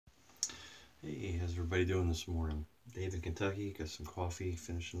Hey, how's everybody doing this morning? Dave in Kentucky, got some coffee,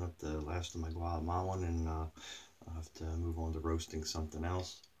 finishing up the last of my Guatemalan, and I'll have to move on to roasting something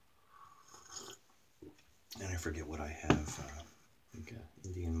else. And I forget what I have. I think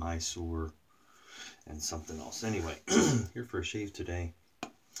Indian Mysore and something else. Anyway, here for a shave today.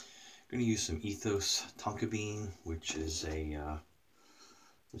 I'm going to use some Ethos Tonka bean, which is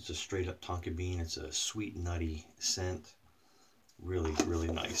it's a straight up Tonka bean. It's a sweet, nutty scent. Really,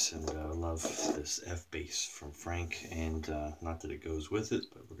 really nice, and I love this F base from Frank, and not that it goes with it,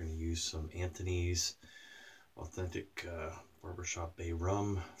 but we're going to use some Anthony's authentic barbershop bay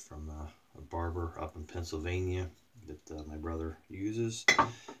rum from a barber up in Pennsylvania that my brother uses,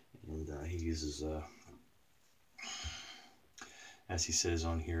 and he uses, as he says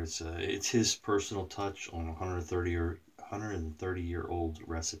on here, it's his personal touch on a 130-year-old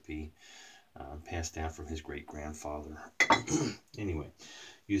recipe. Passed down from his great-grandfather. Anyway,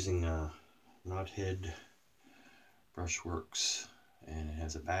 using Knothead Brushworks, and it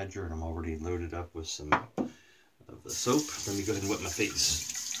has a badger, and I'm already loaded up with some of the soap. Let me go ahead and wet my face.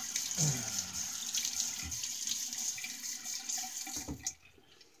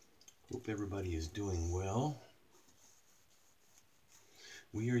 Hope everybody is doing well.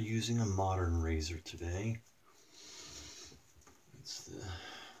 We are using a modern razor today. It's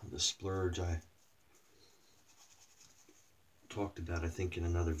the Splurge I talked about, I think, in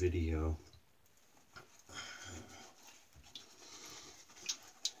another video.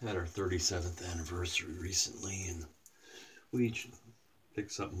 Had our 37th anniversary recently, and we each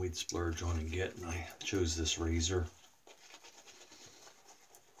picked something we'd splurge on and get, and I chose this razor.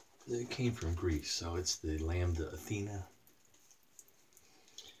 It came from Greece, so it's the Lambda Athena.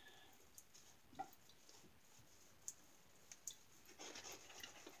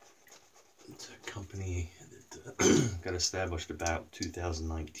 It's a company that got established about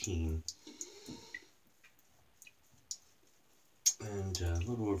 2019, and a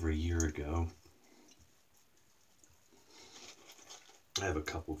little over a year ago I have a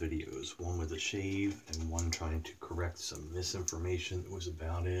couple videos, one with a shave and one trying to correct some misinformation that was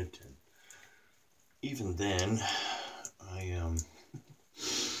about it. And even then I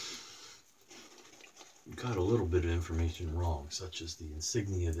got a little bit of information wrong, such as the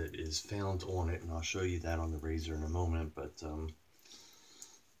insignia that is found on it, and I'll show you that on the razor in a moment. But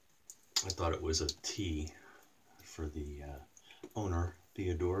I thought it was a T for the owner,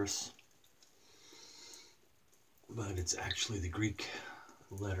 Theodorus, but it's actually the Greek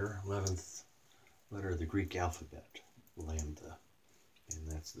letter, 11th letter of the Greek alphabet, Lambda,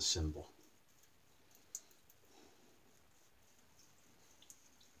 and that's the symbol.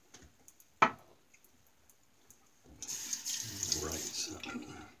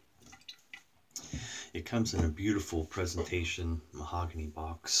 It comes in a beautiful presentation mahogany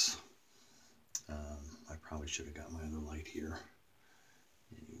box. I probably should have got my other light here.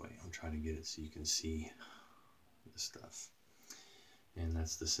 Anyway, I'm trying to get it so you can see the stuff. And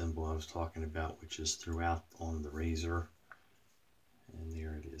that's the symbol I was talking about, which is throughout on the razor. And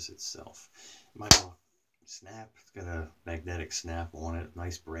there it is itself. My snap, it's got a magnetic snap on it,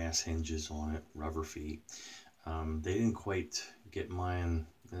 nice brass hinges on it, rubber feet. They didn't quite get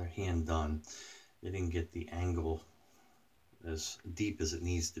their hand done. They didn't get the angle as deep as it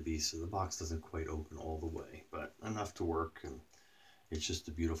needs to be, so the box doesn't quite open all the way, but enough to work, and it's just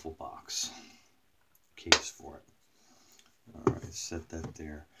a beautiful box case for it. Alright, set that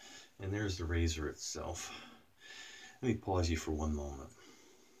there. And there's the razor itself. Let me pause you for one moment.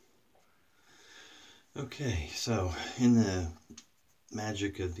 Okay, so in the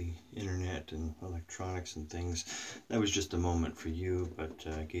magic of the internet and electronics and things, that was just a moment for you, but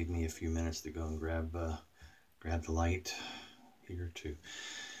gave me a few minutes to go and grab the light here to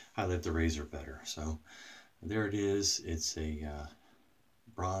highlight the razor better. So there it is. It's a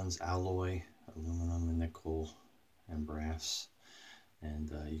bronze alloy, aluminum and nickel and brass,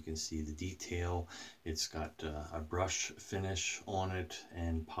 and you can see the detail. It's got a brush finish on it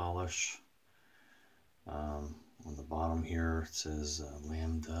and polish. On the bottom here it says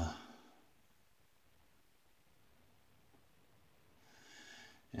Lambda,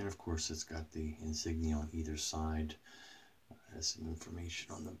 and of course it's got the insignia on either side. Has some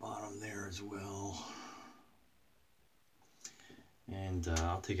information on the bottom there as well, and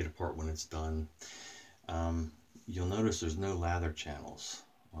I'll take it apart when it's done. You'll notice there's no lather channels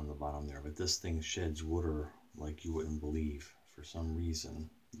on the bottom there, but this thing sheds water like you wouldn't believe for some reason.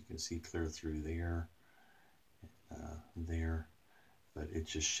 You can see clear through there, but it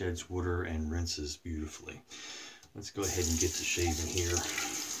just sheds water and rinses beautifully. Let's go ahead and get to shaving here.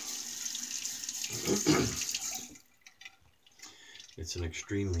 It's an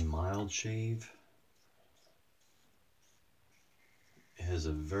extremely mild shave. It has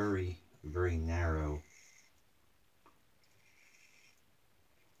a very, very narrow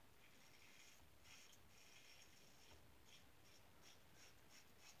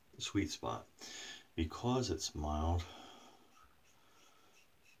sweet spot. Because it's mild,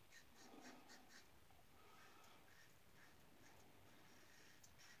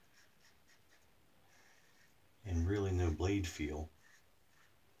 and really no blade feel,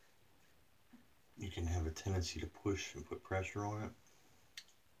 you can have a tendency to push and put pressure on it,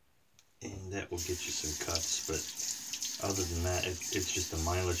 and that will get you some cuts. But other than that, it's just a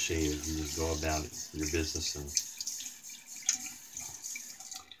mindless shave. You just go about your business. And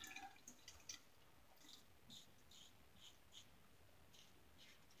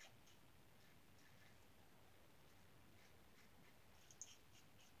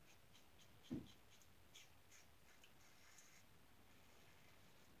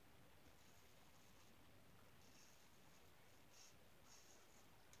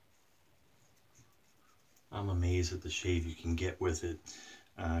I'm amazed at the shave you can get with it,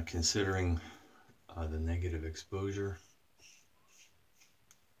 considering the negative exposure.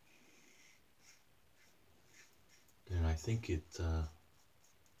 And I think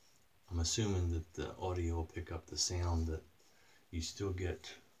I'm assuming that the audio will pick up the sound, that you still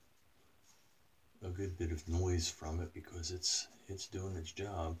get a good bit of noise from it because it's doing its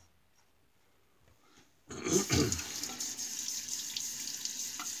job.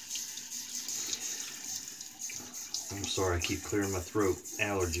 I'm sorry, I keep clearing my throat.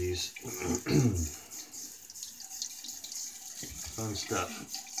 Allergies. Fun stuff.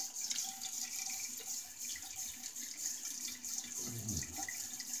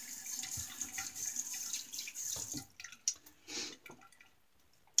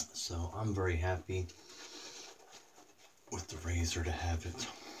 So I'm very happy with the razor to have it.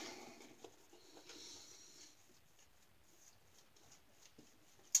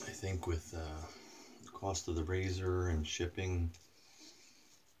 I think with the cost of the razor and shipping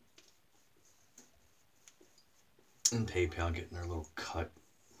and PayPal getting their little cut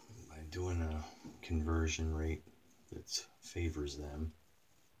by doing a conversion rate that favors them,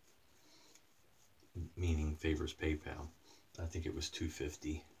 meaning favors PayPal. I think it was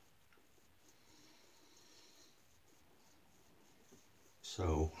 $2.50.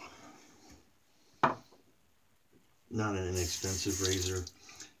 So, not an inexpensive razor,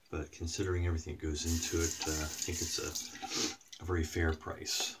 but considering everything that goes into it, I think it's a very fair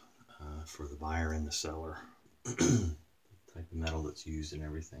price for the buyer and the seller. The type of metal that's used and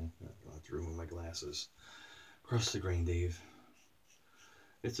everything. I have to remove my glasses. Cross the grain, Dave.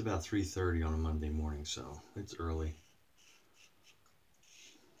 It's about 3:30 on a Monday morning, so it's early.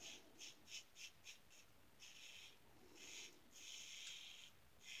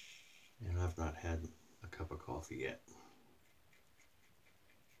 And I've not had a cup of coffee yet.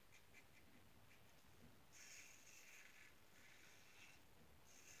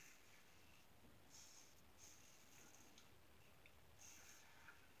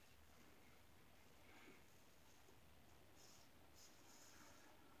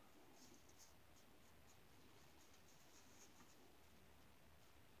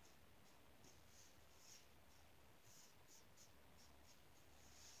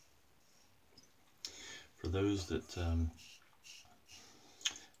 For those that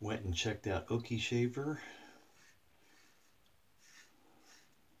went and checked out Okie Shaver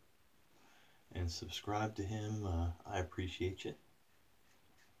and subscribed to him, I appreciate you.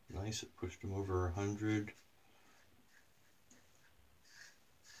 Nice, it pushed him over 100.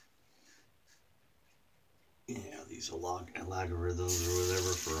 Yeah, these algorithms or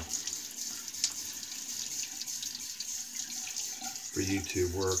whatever for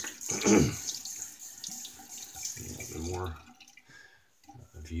YouTube work. The more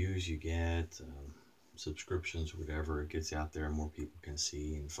views you get, subscriptions, whatever, it gets out there and more people can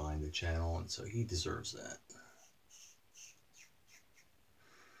see and find the channel, and so he deserves that.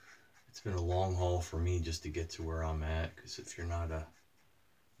 It's been a long haul for me just to get to where I'm at, because if you're not a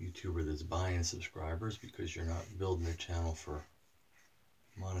YouTuber that's buying subscribers because you're not building a channel for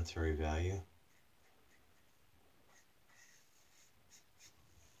monetary value,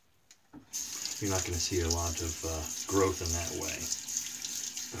 you're not going to see a lot of growth in that way.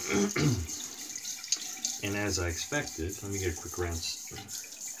 And as I expected, let me get a quick rinse.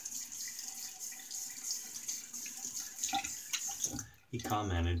 He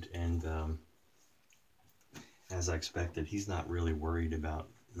commented, and as I expected, he's not really worried about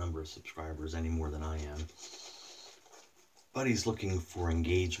number of subscribers any more than I am. But he's looking for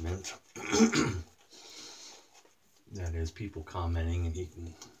engagement. that is, people commenting, and he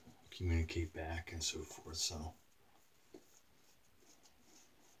can communicate back and so forth. So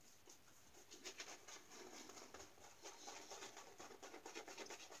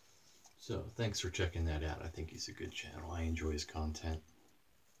thanks for checking that out. I think he's a good channel. I enjoy his content.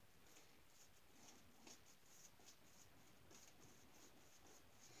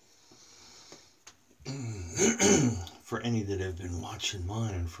 For any that have been watching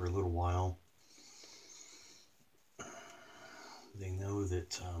mine for a little while, they know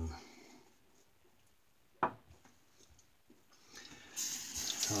that I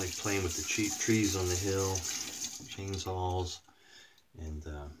like playing with the cheap trees on the hill, chainsaws, and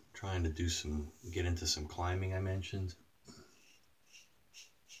trying to get into some climbing I mentioned.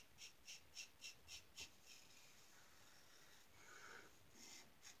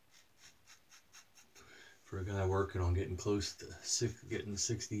 For a guy working on getting close to getting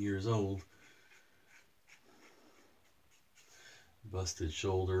 60 years old, busted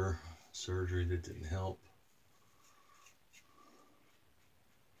shoulder, surgery that didn't help.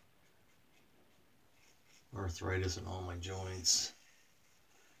 Arthritis in all my joints.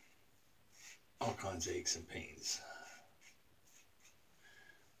 All kinds of aches and pains.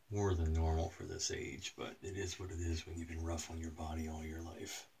 More than normal for this age, but it is what it is when you've been rough on your body all your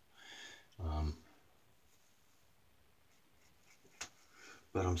life.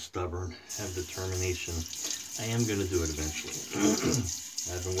 But I'm stubborn, have determination. I am going to do it eventually.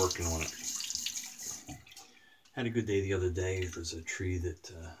 I've been working on it. Had a good day the other day. There's a tree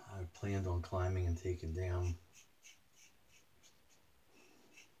that I planned on climbing and taking down.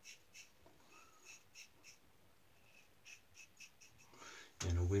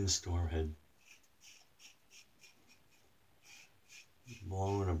 And a windstorm had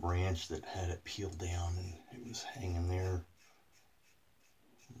blown a branch that had it peeled down, and it was hanging there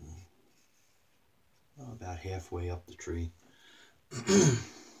about halfway up the tree.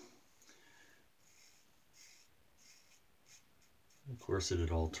 Of course, it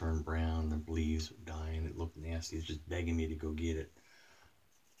had all turned brown. The leaves were dying. It looked nasty. It was just begging me to go get it.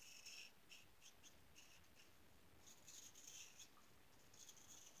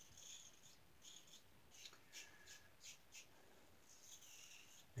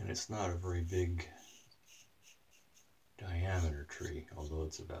 And it's not a very big diameter tree, although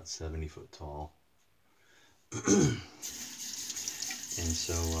it's about 70 foot tall. And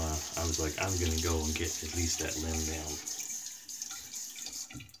so I was like, I'm going to go and get at least that limb down.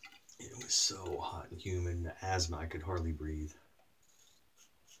 It was so hot and humid, the asthma, I could hardly breathe.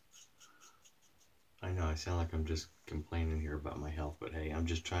 I know I sound like I'm just complaining here about my health, but hey, I'm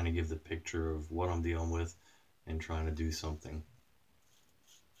just trying to give the picture of what I'm dealing with and trying to do something.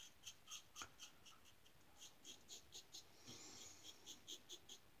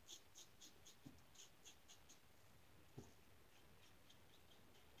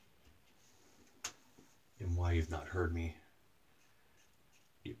 And why you've not heard me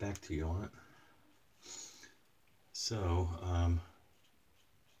get back to you on it. So,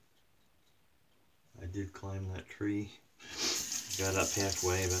 I did climb that tree, got up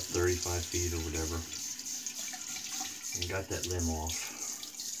halfway, about 35 feet or whatever, and got that limb off.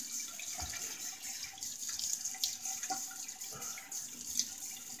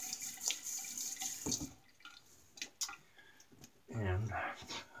 And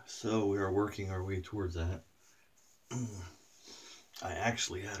so we are working our way towards that. I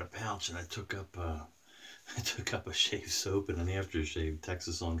actually had a pouch, and I took up a shave soap and an aftershave,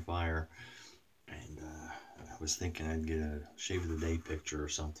 Texas on Fire, and I was thinking I'd get a shave of the day picture or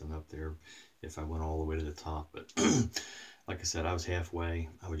something up there if I went all the way to the top. But like I said, I was halfway.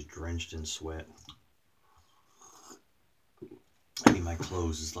 I was drenched in sweat. I mean, my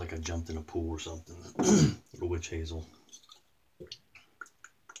clothes is like I jumped in a pool or something. Little witch hazel.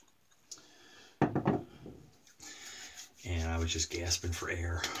 And I was just gasping for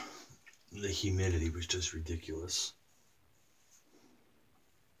air. The humidity was just ridiculous.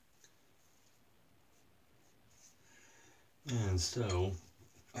 And so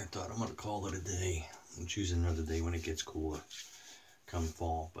I thought, I'm going to call it a day and choose another day when it gets cooler come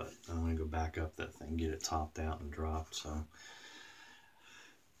fall. But I'm going to go back up that thing, get it topped out and dropped. So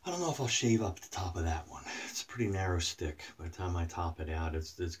I don't know if I'll shave up the top of that one. It's a pretty narrow stick. By the time I top it out,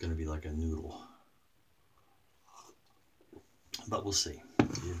 it's going to be like a noodle. But we'll see.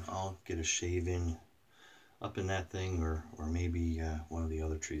 I'll get a shave in up in that thing, or maybe one of the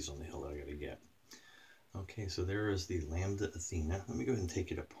other trees on the hill that I got to get. Okay, so there is the Lambda Athena. Let me go ahead and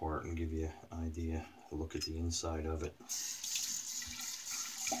take it apart and give you an idea, a look at the inside of it.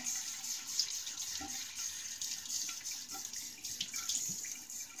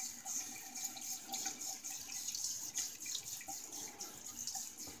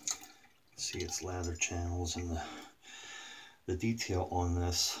 see its lather channels, and the detail on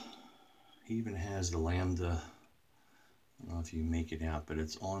this. He even has the Lambda, I don't know if you make it out, but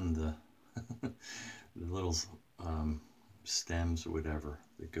it's on the the little stems or whatever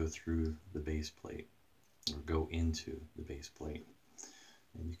that go through the base plate or go into the base plate.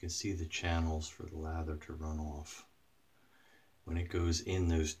 And you can see the channels for the lather to run off. When it goes in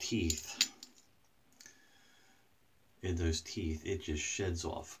those teeth, it just sheds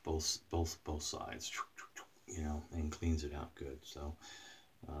off both sides, you know, and cleans it out good. So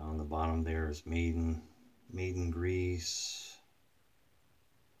on the bottom there is Maiden Grease,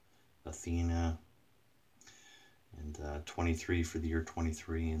 Athena, and 23 for the year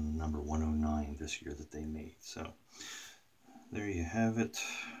 23, and number 109 this year that they made. So there you have it.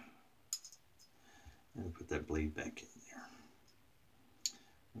 And put that blade back in there.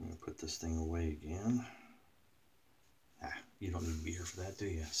 I'm going to put this thing away again. You don't need to be here for that, do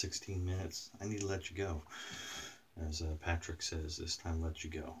you? 16 minutes. I need to let you go. As Patrick says, this time let you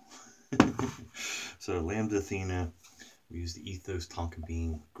go. So Lambda Athena, we use the Ethos Tonka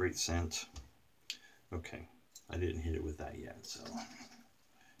bean, great scent. Okay, I didn't hit it with that yet, so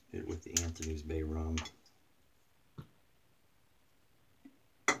hit it with the Anthony's Bay Rum.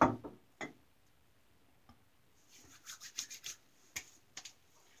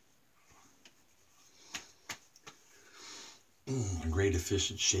 A great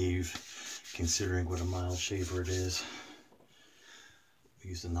efficient shave, considering what a mild shaver it is. We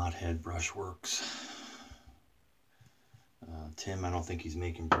use the Knothead Brushworks. Tim, I don't think he's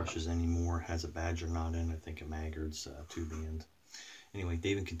making brushes anymore. Has a Badger knot in, I think a Maggard's two-band. Anyway,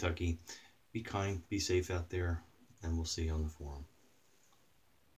 Dave in Kentucky, be kind, be safe out there, and we'll see you on the forum.